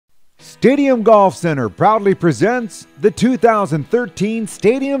Stadium Golf Center proudly presents the 2013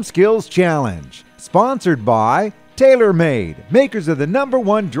 Stadium Skills Challenge, sponsored by TaylorMade, makers of the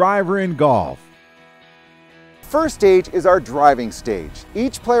 #1 driver in golf. First stage is our driving stage.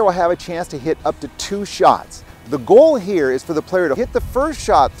 Each player will have a chance to hit up to 2 shots. The goal here is for the player to hit the first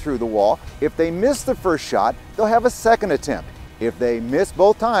shot through the wall. If they miss the first shot, they'll have a second attempt. If they miss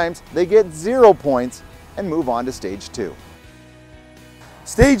both times, they get 0 points and move on to stage 2.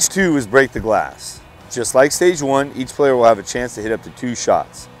 Stage 2 is break the glass. Just like stage 1, each player will have a chance to hit up to 2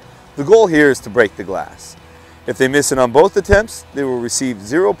 shots. The goal here is to break the glass. If they miss it on both attempts, they will receive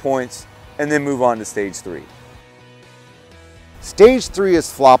 0 points and then move on to stage 3. Stage 3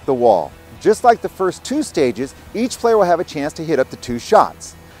 is flop the wall. Just like the first 2 stages, each player will have a chance to hit up to 2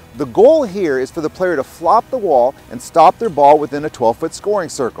 shots. The goal here is for the player to flop the wall and stop their ball within a 12-foot scoring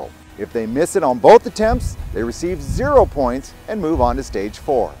circle. If they miss it on both attempts, they receive 0 points and move on to stage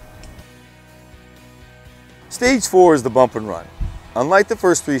 4. Stage 4 is the bump and run. Unlike the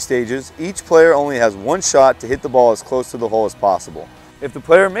first 3 stages, each player only has 1 shot to hit the ball as close to the hole as possible. If the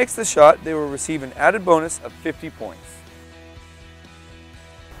player makes the shot, they will receive an added bonus of 50 points.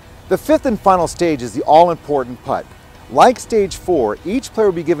 The 5th and final stage is the all-important putt. Like stage 4, each player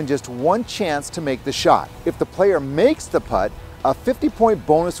will be given just 1 chance to make the shot. If the player makes the putt, a 50-point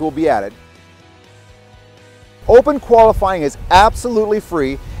bonus will be added. Open qualifying is absolutely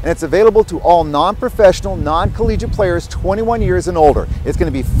free, and it's available to all non-professional, non-collegiate players 21 years and older. It's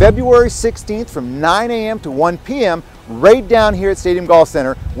going to be February 16th from 9 a.m. to 1 p.m. right down here at Stadium Golf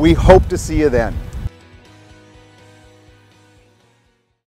Center. We hope to see you then.